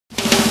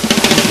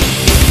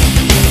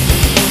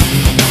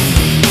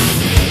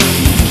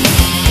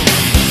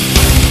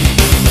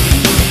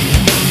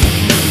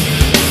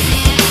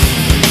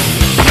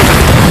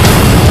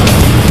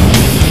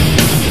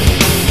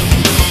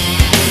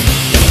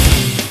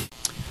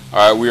All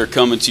right, we are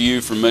coming to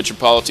you from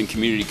Metropolitan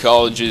Community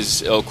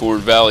College's Elkhorn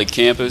Valley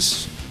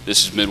campus.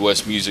 This is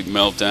Midwest Music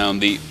Meltdown,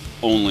 the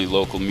only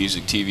local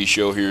music TV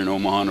show here in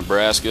Omaha,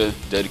 Nebraska,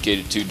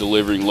 dedicated to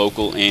delivering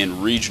local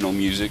and regional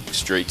music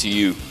straight to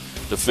you,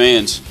 the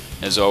fans.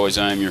 As always,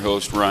 I am your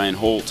host, Ryan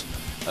Holt.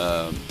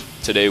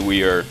 Today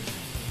we are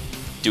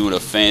doing a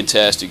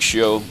fantastic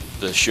show,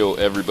 the show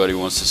everybody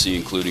wants to see,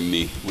 including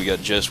me. We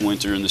got Jess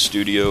Winter in the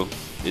studio.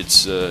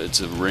 It's a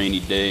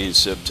rainy day in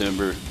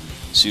September,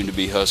 soon to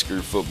be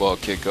Husker football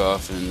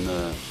kickoff, and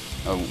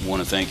I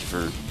want to thank you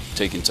for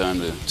taking time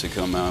to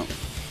come out.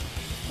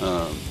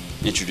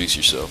 Introduce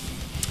yourself.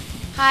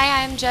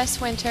 Hi, I'm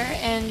Jess Winter,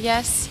 and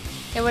yes,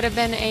 it would have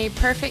been a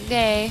perfect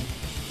day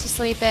to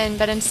sleep in,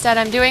 but instead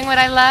I'm doing what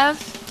I love,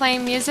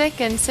 playing music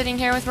and sitting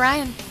here with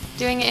Ryan,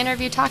 doing an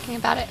interview talking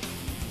about it.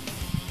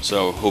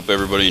 So hope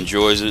everybody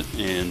enjoys it,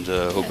 and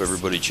hope Yes.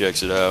 everybody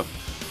checks it out.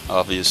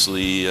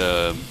 Obviously,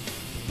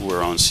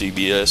 we're on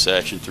CBS,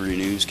 Action 3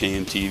 News,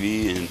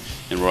 KMTV,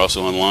 and we're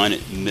also online at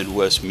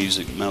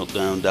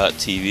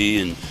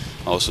MidwestMusicMeltdown.tv, and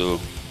also,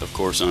 of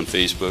course, on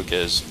Facebook,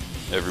 as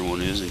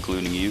everyone is,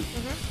 including you.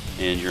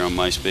 And you're on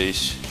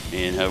MySpace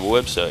and have a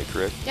website,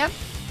 correct? Yep.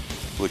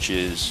 Which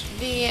is?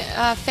 The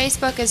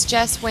Facebook is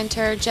Jess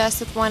Winter, Jess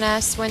with one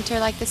S, Winter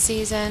like the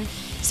season.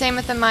 Same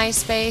with the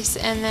MySpace,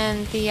 and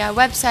then the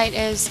website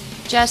is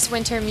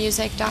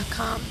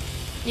jesswintermusic.com.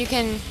 You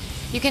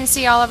can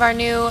see all of our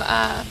new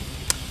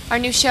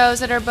shows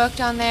that are booked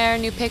on there,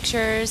 new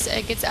pictures.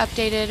 It gets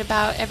updated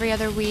about every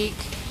other week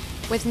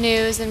with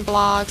news and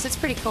blogs. It's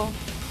pretty cool.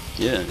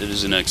 Yeah, it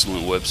is an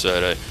excellent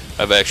website.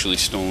 I've actually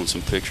stolen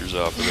some pictures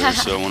off of there,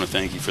 so I want to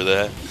thank you for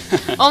that.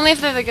 Only if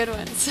they're the good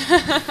ones.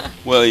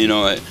 Well, you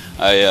know,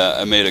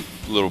 I made a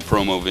little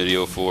promo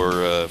video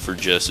for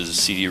Jess's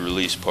CD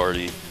release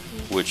party,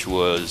 which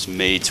was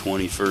May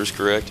 21st,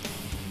 correct?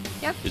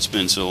 Yep. It's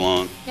been so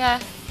long. Yeah.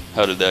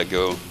 How did that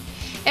go?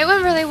 It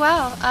went really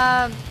well.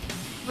 It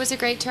was a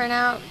great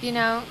turnout, you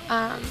know.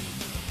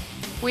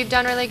 We've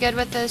done really good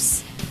with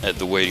this. At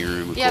the waiting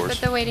room, of Yep, course.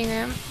 at the waiting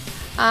room.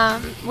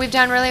 We've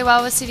done really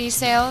well with CD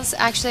sales.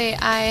 Actually,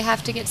 I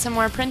have to get some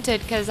more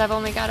printed because I've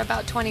only got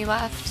about 20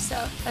 left,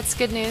 so that's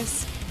good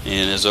news.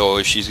 And as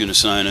always, she's going to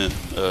sign a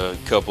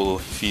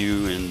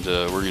few, and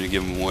we're going to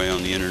give them away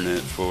on the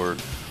internet for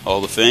all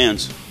the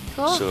fans.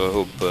 Cool. So I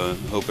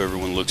hope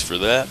everyone looks for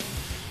that.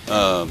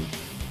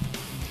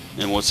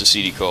 And what's the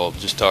CD called?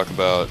 Just talk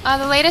about.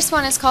 The latest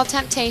one is called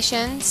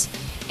Temptations,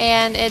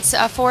 and it's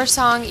a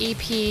 4-song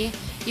EP.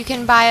 You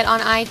can buy it on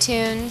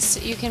iTunes.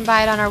 You can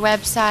buy it on our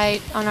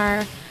website, on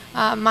our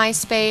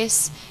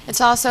MySpace. It's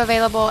also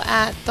available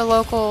at the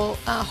local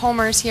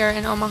Homers here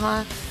in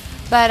Omaha.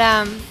 But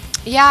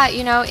yeah,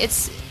 you know,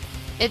 it's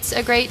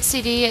a great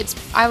CD. It's,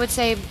 I would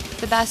say,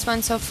 the best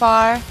one so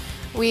far.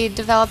 We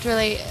developed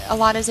really a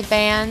lot as a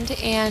band,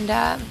 and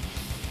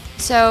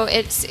so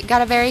it's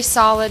got a very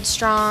solid,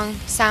 strong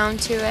sound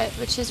to it,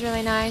 which is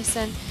really nice.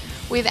 And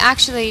we've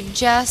actually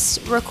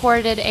just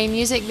recorded a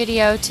music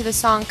video to the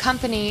song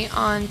Company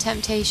on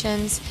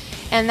Temptations,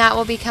 and that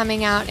will be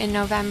coming out in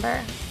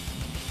November.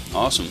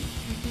 Awesome.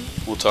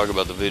 We'll talk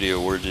about the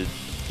video. Where did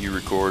you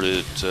record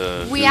it?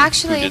 Who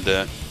did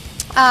that?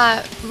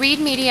 Reed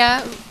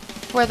Media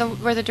were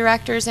the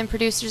directors and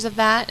producers of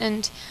that,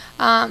 and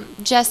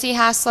Jesse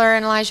Hassler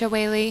and Elijah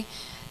Whaley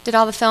did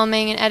all the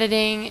filming and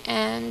editing,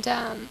 and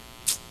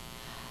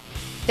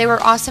they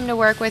were awesome to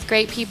work with,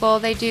 great people.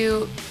 They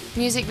do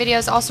music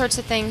videos, all sorts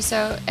of things,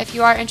 so if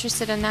you are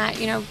interested in that,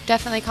 you know,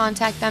 definitely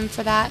contact them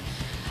for that.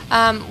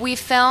 We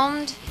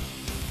filmed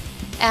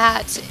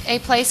at a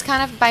place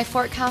kind of by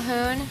Fort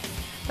Calhoun,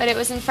 but it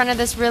was in front of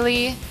this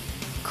really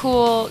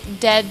cool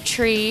dead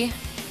tree,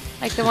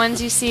 like the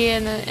ones you see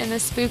in the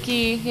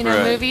spooky, you know,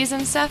 Right. movies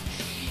and stuff.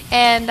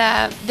 And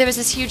there was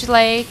this huge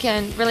lake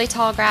and really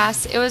tall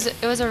grass. It was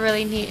a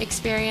really neat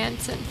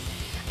experience, and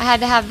I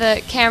had to have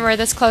the camera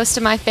this close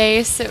to my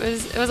face. It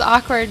was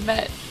awkward,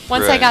 but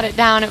once I Right. got it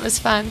down, it was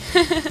fun.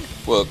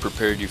 Well, it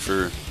prepared you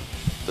for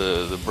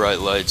the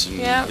bright lights and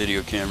Yep.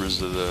 video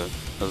cameras of the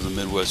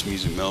Midwest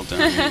Music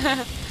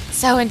Meltdown.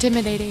 So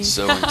intimidating.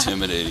 So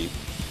intimidating.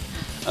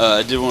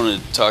 I did want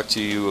to talk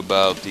to you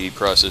about the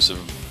process of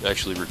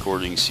actually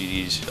recording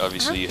CDs.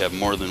 Obviously, you have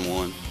more than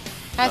one.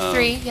 I have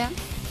 3, yeah.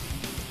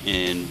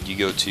 And you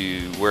go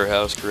to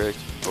Warehouse, correct?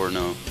 Or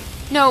no?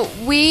 No,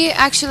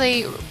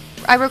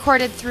 I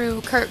recorded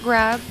through Kurt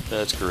Grubb.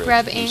 That's correct.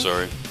 Grub I'm Inc.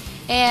 sorry.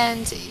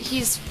 And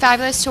he's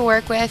fabulous to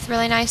work with,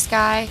 really nice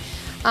guy.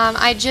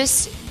 I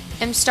just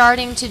am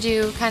starting to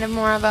do kind of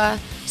more of a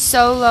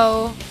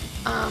solo,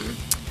 I'm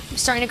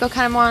starting to go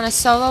kind of more on a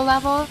solo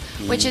level,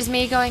 which is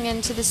me going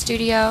into the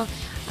studio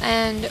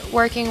and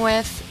working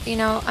with, you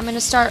know, I'm going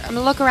to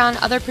look around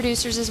other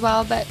producers as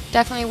well, but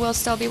definitely will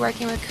still be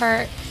working with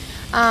Kurt.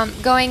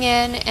 Going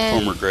in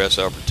and... Former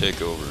Grasshopper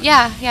Takeover.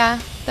 Yeah,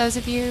 those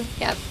of you,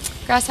 yep,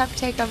 Grasshopper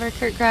Takeover,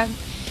 Kurt Grubb.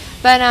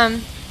 But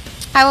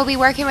I will be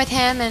working with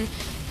him and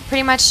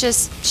pretty much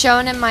just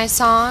showing him my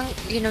song,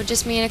 you know,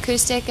 just me and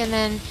acoustic, and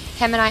then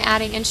him and I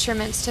adding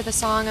instruments to the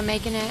song and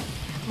making it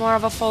more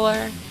of a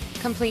fuller,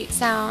 complete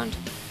sound.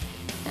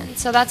 And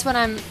so that's what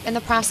I'm in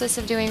the process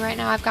of doing right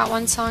now. I've got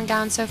one song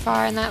down so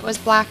far, and that was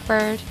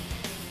Blackbird.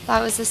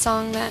 That was the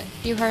song that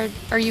you heard,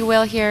 or you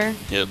will hear.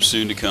 Yep,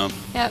 soon to come.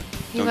 Yep.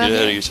 Don't get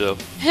ahead of yourself.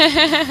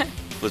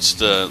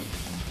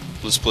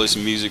 Let's play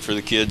some music for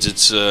the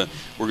kids. We're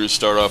going to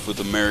start off with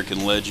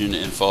American Legend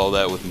and follow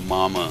that with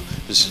Mama.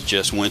 This is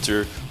Jess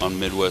Winter on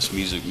Midwest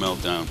Music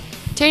Meltdown.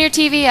 Turn your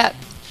TV up.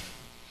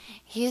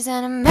 He's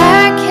an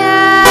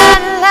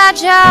American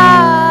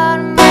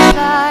legend, much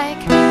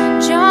like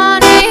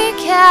Johnny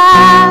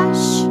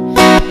Cash.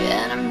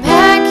 An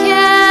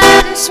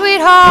American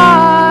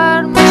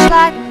sweetheart, much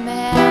like a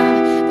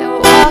man that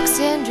walks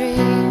in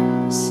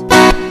dreams.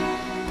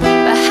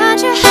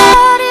 Behind your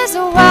head is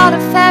a world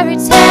of fairy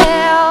tales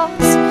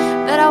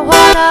that I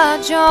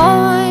wanna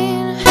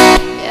join.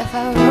 If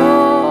I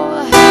roll,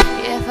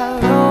 if I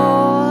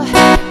roll,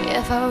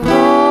 if I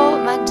roll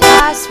my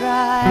dice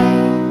right.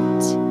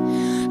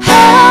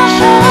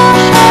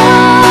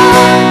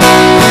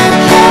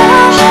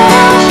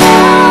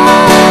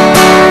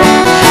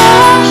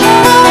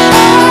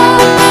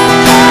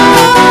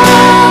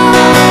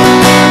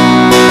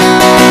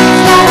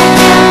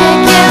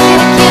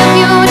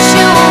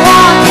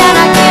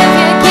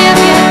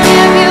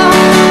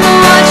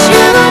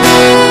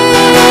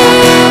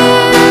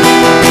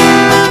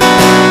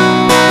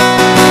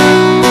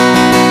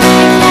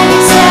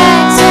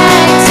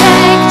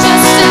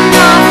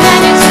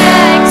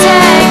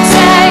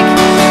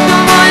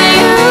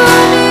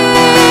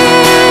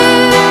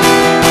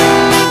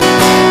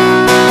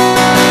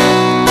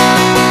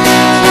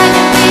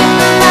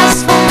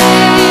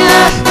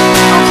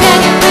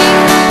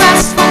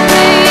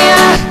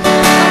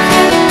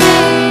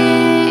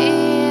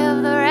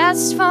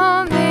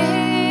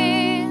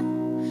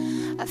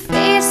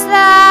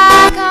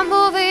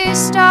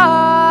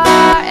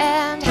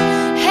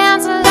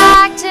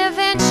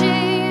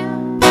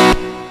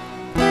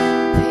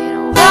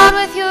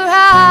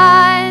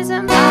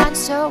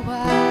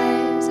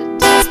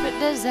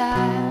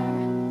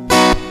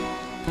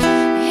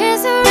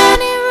 Is there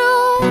any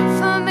room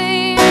for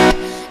me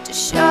to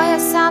show you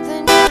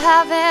something you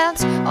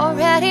haven't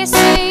already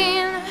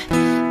seen?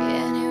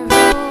 Any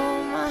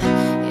room,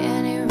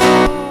 any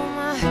room,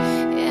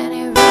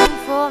 any room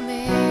for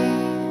me?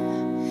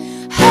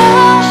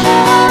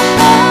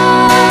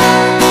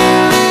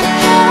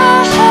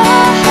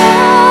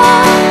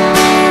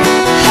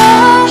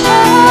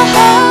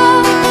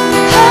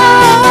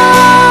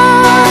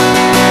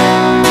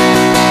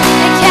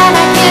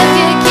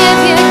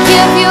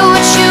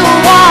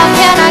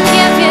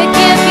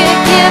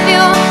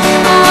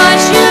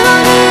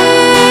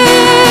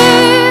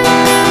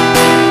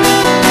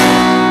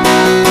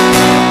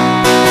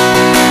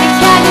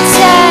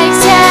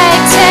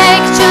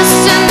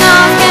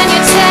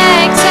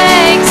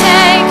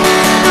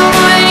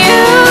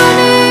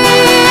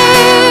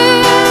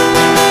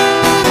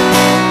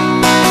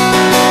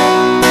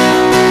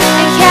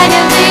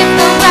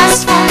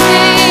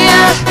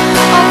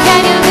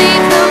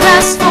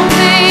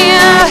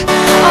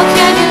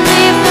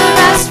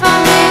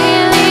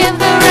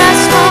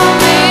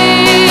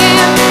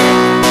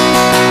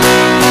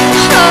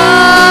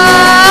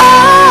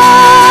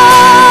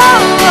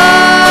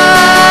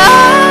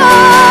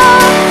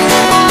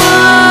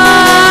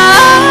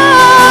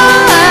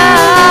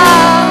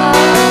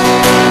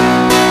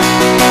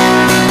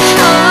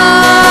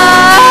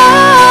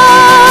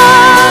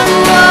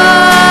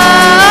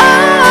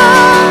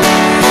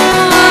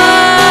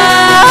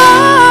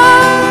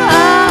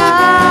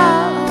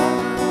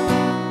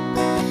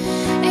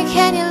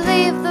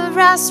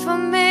 For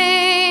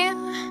me?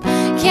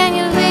 Can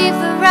you leave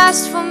the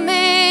rest for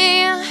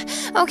me?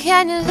 Oh,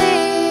 can you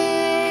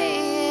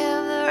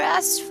leave the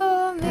rest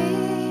for me?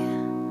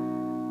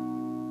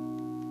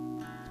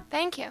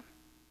 Thank you.